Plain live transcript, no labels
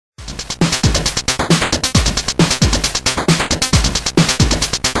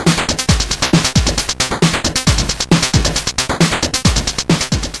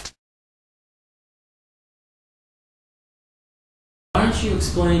Why don't you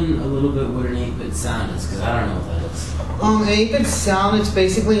explain a little bit what an 8-bit sound is, because I don't know what that is. An 8-bit sound is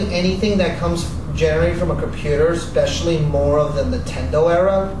basically anything that comes generated from a computer, especially more of the Nintendo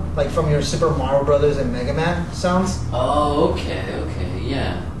era, like from your Super Mario Brothers and Mega Man sounds. Oh, okay,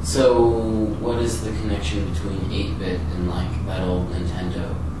 yeah. So, what is the connection between 8-bit and like that old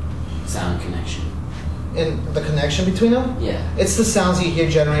Nintendo sound connection? And the connection between them? Yeah. It's the sounds you hear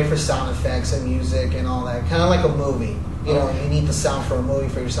generated for sound effects and music and all that. Kind of like a movie. You know, you need the sound for a movie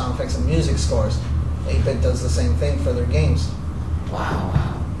for your sound effects and music scores. 8-bit does the same thing for their games. Wow.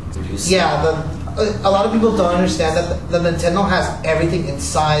 Yeah, a lot of people don't understand that the Nintendo has everything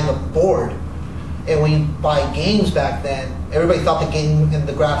inside the board. And when you buy games back then, everybody thought the game and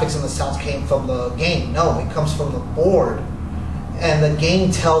the graphics and the sounds came from the game. No, it comes from the board. And the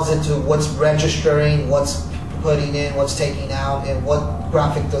game tells it to what's registering, what's putting in, what's taking out, and what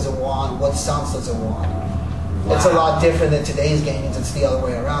graphic does it want, what sounds does it want. Wow. It's a lot different than today's games. It's the other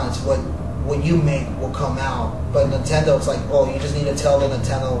way around. It's what you make will come out. But Nintendo, it's like, oh, you just need to tell the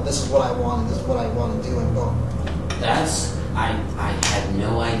Nintendo, this is what I want, and this is what I want to do, and boom. I had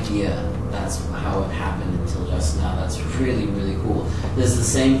no idea that's how it happened until just now. That's really, really cool. Does the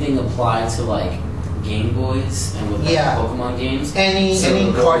same thing apply to like Game Boys and with like Pokemon games?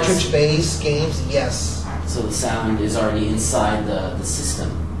 Any cartridge-based games, yes. So the sound is already inside the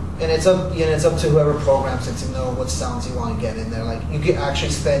system. And it's up to whoever programs it to know what sounds you want to get in there. Like you could actually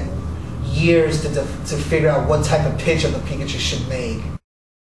spend years to figure out what type of pitch of the Pikachu should make.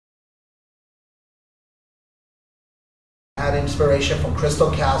 I had inspiration from Crystal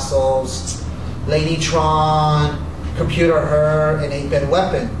Castles, Ladytron, ComputeHer, and 8-Bit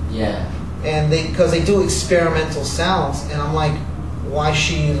Weapon. Yeah. And because they do experimental sounds, and I'm like, why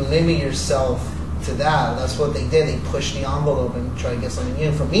should you limit yourself to that? That's what they did. They pushed the envelope and tried to get something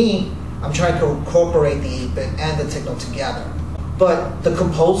new. For me, I'm trying to incorporate the 8-bit and the techno together. But the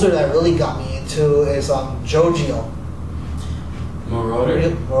composer that really got me into is Giorgio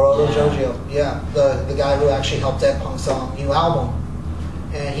Moroder. Giorgio, yeah, the guy who actually helped Dead Punk's new album.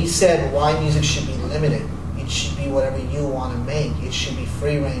 And he said why music should be limited. It should be whatever you want to make. It should be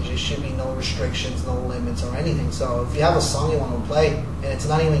free range. It should be no restrictions, no limits or anything. So if you have a song you want to play and it's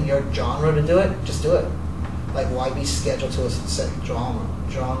not even your genre to do it, just do it. Like why be scheduled to a specific genre?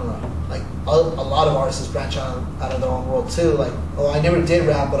 Like a lot of artists branch out of their own world too. Like, oh, I never did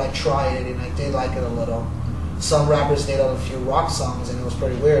rap, but I tried it and I did like it a little. Some rappers did a few rock songs and it was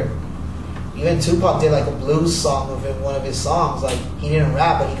pretty weird. Even Tupac did like a blues song within one of his songs. Like he didn't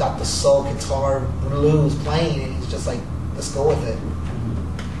rap, but he got the soul guitar blues playing, and he's just like, let's go with it.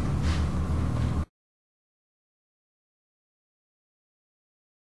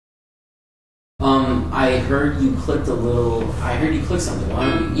 I heard you clicked something. Why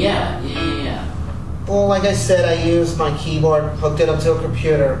don't you? Yeah. Well, like I said, I used my keyboard, hooked it up to a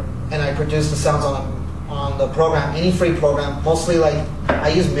computer, and I produced the sounds on the program, any free program. Mostly like I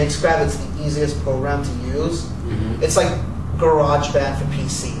use Mixcraft. It's the easiest program to use. Mm-hmm. It's like GarageBand for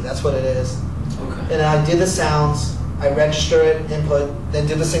PC. That's what it is. Okay. And I did the sounds. I register it, input, then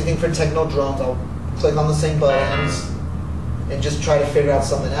do the same thing for techno drums. I'll click on the same buttons and just try to figure out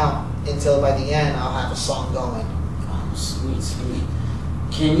something out until by the end I'll have a song going. Oh, sweet.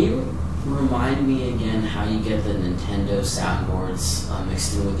 Can you remind me again how you get the Nintendo soundboards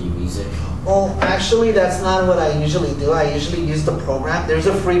mixed in with your music? Well, actually, that's not what I usually do. I usually use the program. There's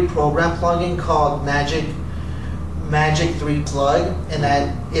a free program plugin called Magic 3 Plug, and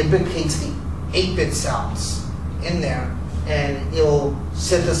that implicates the 8-bit sounds in there, and it'll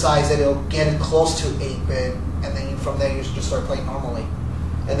synthesize it. It'll get it close to 8-bit, and then from there you just start playing normally.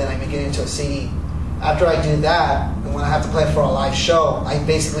 And then I make it into a CD. After I do that, and when I have to play it for a live show, I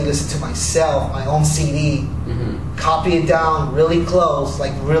basically listen to myself, my own CD, copy it down really close,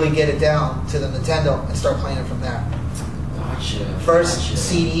 like really get it down to the Nintendo, and start playing it from there. Gotcha. First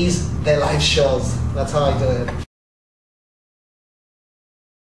CDs, then live shows. That's how I do it.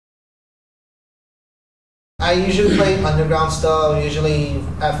 I usually play underground stuff, usually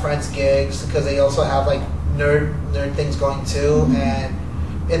at friends' gigs, because they also have like nerd things going too,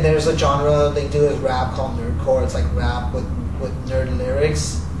 and there's a genre they do is rap called nerdcore. It's like rap with nerd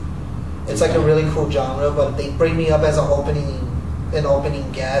lyrics. It's like a really cool genre, but they bring me up as an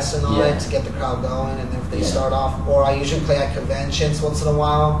opening guest and all that to get the crowd going, and if they start off, or I usually play at conventions once in a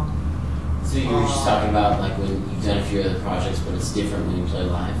while. So you were just talking about like when you've done a few other projects, but it's different when you play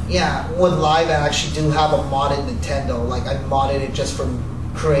live? Yeah, with live I actually do have a modded Nintendo. Like I modded it just for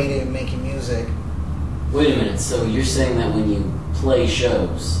creating and making music. Wait a minute, so you're saying that when you play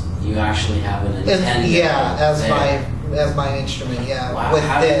shows, you actually have a Nintendo? Yeah, as my instrument, yeah. Wow, with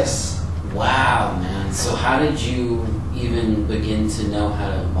this. Wow, man. So how did you even begin to know how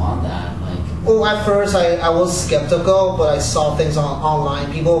to mod that? Like, well, at first I was skeptical, but I saw things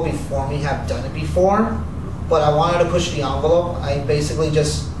online. People before me have done it before, but I wanted to push the envelope. I basically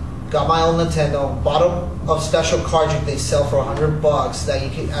just got my own Nintendo, bought a special cartridge they sell for $100 that you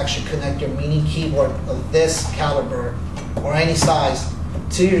can actually connect your mini keyboard of this caliber or any size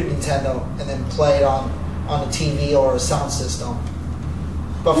to your Nintendo and then play it on a TV or a sound system.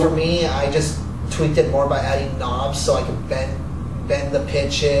 But for me, I just tweaked it more by adding knobs so I could bend the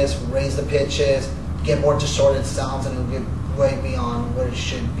pitches, raise the pitches, get more distorted sounds, and it would get way beyond what it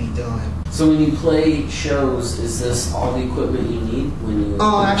should be doing. So when you play shows, is this all the equipment you need when you?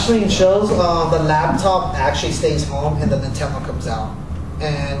 Actually, in shows, the laptop actually stays home and the Nintendo comes out.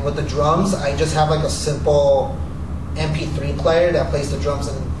 And with the drums, I just have like a simple MP3 player that plays the drums,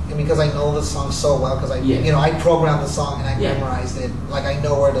 and because I know the song so well, because I programmed the song and I memorized it, like I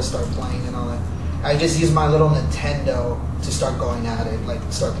know where to start playing and all that. I just use my little Nintendo to start going at it, like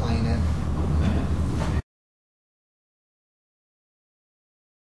start playing it.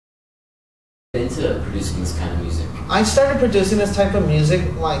 Into producing this kind of music? I started producing this type of music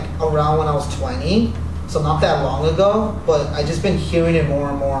like around when I was 20, so not that long ago, but I just been hearing it more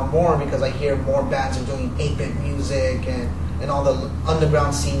and more and more because I hear more bands are doing 8-bit music and all the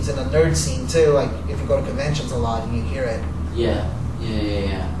underground scenes and the nerd scene too. Like if you go to conventions a lot, you hear it. Yeah.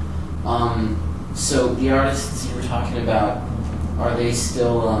 So the artists you were talking about, are they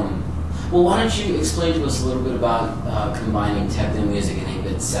still, well, why don't you explain to us a little bit about combining techno music and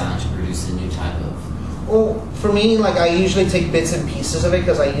 8-bit sound to produce a new type of... Well, for me, like I usually take bits and pieces of it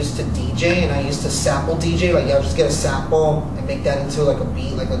because I used to DJ and I used to sample DJ. Like I'll just get a sample and make that into like a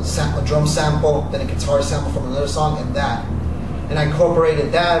beat, like a drum sample, then a guitar sample from another song, and that. And I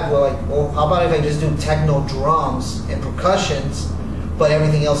incorporated that with like, well, how about if I just do techno drums and percussions, but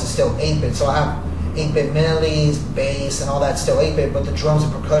everything else is still 8-bit. So I have 8-bit melodies, bass, and all that still 8-bit, but the drums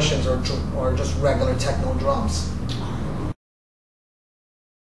and percussions are just regular techno drums.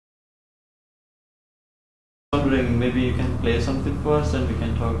 Wondering, maybe you can play something for us and we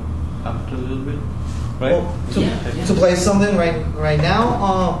can talk after a little bit, right? Well, to play something right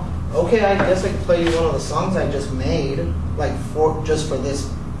now, okay, I guess I can play you one of the songs I just made, like for this.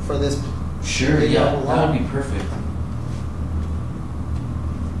 Sure, yeah, that would be perfect.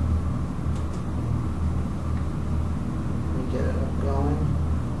 Get it up going.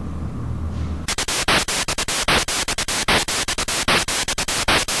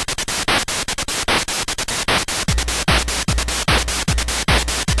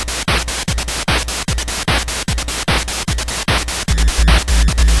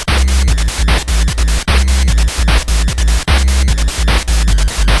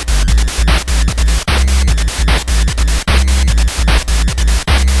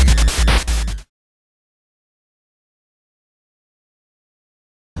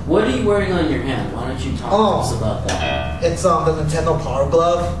 What are you wearing on your hand? Why don't you talk to us about that? It's the Nintendo Power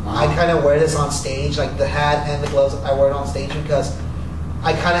Glove. I kind of wear this on stage, like the hat and the gloves. I wear it on stage because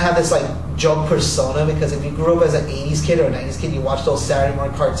I kind of have this like joke persona. Because if you grew up as an '80s kid or a '90s kid, you watch those Saturday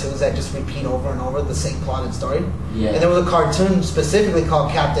morning cartoons that just repeat over and over the same plot and story. Yeah. And there was a cartoon specifically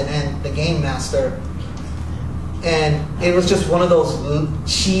called Captain N, the Game Master, and it was just one of those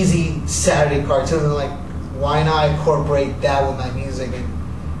cheesy Saturday cartoons. And like, why not incorporate that with my music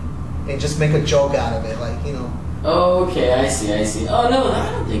and just make a joke out of it, like, you know. Oh, okay, I see. Oh, no,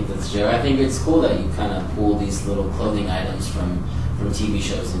 I don't think that's true. I think it's cool that you kind of pull these little clothing items from TV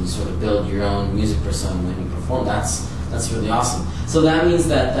shows and you sort of build your own music persona when you perform. That's really awesome. So that means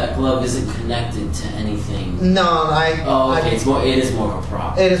that glove isn't connected to anything. No, okay, it is more of a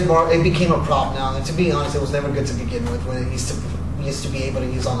prop. It became a prop now, and to be honest, it was never good to begin with when it used to be able to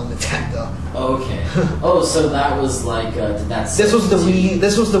use on the Nintendo. Okay. Oh, so that was like This was the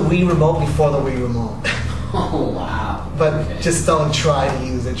Wii remote before the Wii remote. Oh wow. But okay. Just don't try to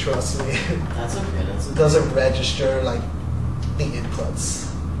use it. Trust me. That's okay. It doesn't register like the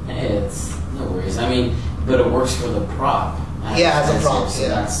inputs. Hey, it's no worries. I mean, but it works for the prop. Yeah, as a prop. So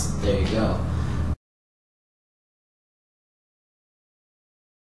there you go.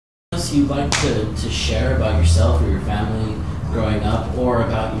 Else you'd like to share about yourself or your family growing up, or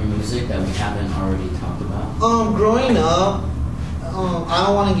about your music that we haven't already talked about? Growing up, I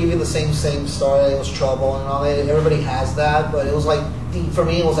don't want to give you the same story. It was trouble and all that. Everybody has that, but it was like, for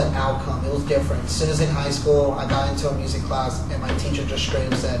me, it was an outcome. It was different. As soon as in high school, I got into a music class, and my teacher just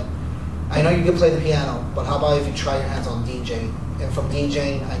straight up said, I know you can play the piano, but how about if you try your hands on DJing? And from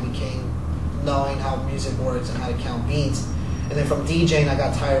DJing, I became knowing how music works and how to count beats. And then from DJing, I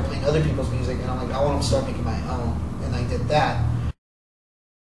got tired of playing other people's music, and I'm like, I want to start making my own. And I did that.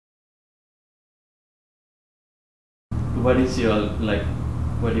 what is your like?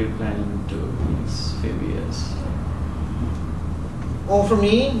 What are you planning to do in next few years? Well, for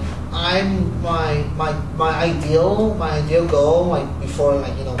me, I'm my ideal goal, like before,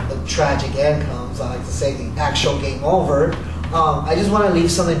 like, you know, the tragic end comes. I like to say the actual game over. I just want to leave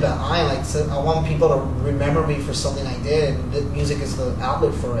something behind. Like, so I want people to remember me for something I did, and the music is the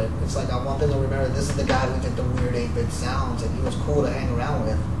outlet for it. It's like I want them to remember this is the guy who did the weird 8-bit sounds, and he was cool to hang around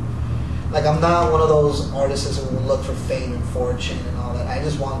with. Like, I'm not one of those artists who will look for fame and fortune and all that. I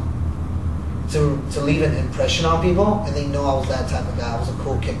just want to leave an impression on people, and they know I was that type of guy. I was a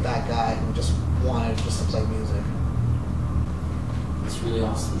cool kickback guy who just wanted just to play music. It's really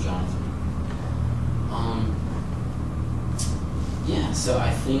awesome, Jonathan. Yeah, so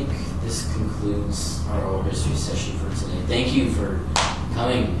I think this concludes our oral history session for today. Thank you for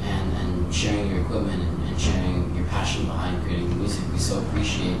coming and sharing your equipment and sharing your passion behind creating music. We so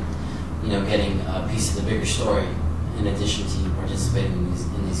appreciate, you know, getting a piece of the bigger story in addition to you participating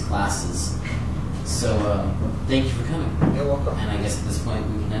in these classes. So thank you for coming. You're welcome. And I guess at this point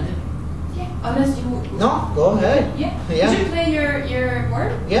we can end it. Yeah, unless you... No, go ahead. Yeah. Yeah. Would you play your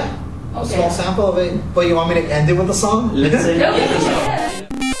work? Yeah. Okay. A small sample of it. But you want me to end it with a song? Let's say No, yes.